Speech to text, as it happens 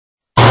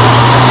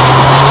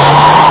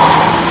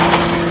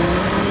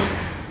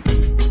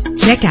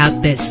Check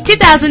out this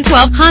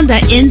 2012 Honda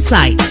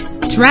Insight.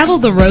 Travel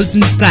the roads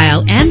in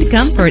style and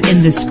comfort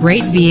in this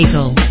great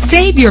vehicle.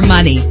 Save your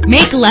money.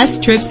 Make less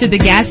trips to the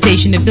gas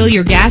station to fill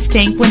your gas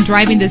tank when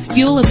driving this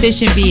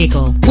fuel-efficient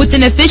vehicle. With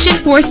an efficient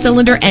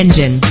 4-cylinder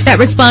engine that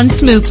responds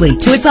smoothly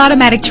to its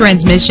automatic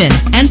transmission,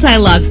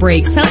 anti-lock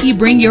brakes help you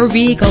bring your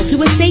vehicle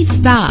to a safe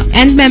stop,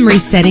 and memory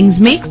settings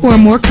make for a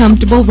more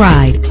comfortable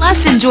ride.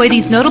 Plus, enjoy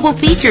these notable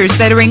features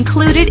that are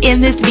included in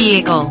this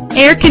vehicle: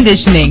 air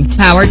conditioning,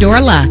 power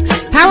door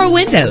locks, power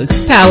windows,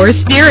 power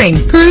steering,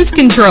 cruise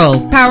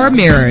control, power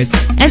mirrors,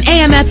 an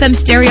AM/FM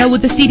stereo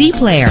with a CD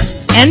player.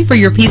 And for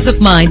your peace of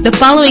mind, the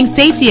following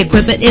safety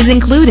equipment is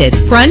included: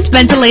 front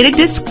ventilated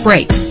disc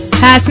brakes,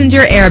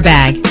 passenger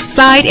airbag,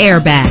 side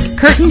airbag,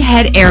 curtain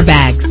head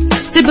airbags,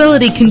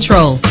 stability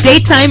control,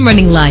 daytime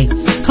running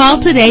lights. Call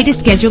today to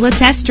schedule a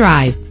test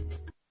drive.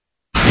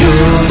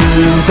 You'll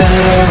do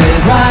better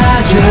with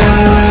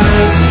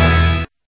Rogers.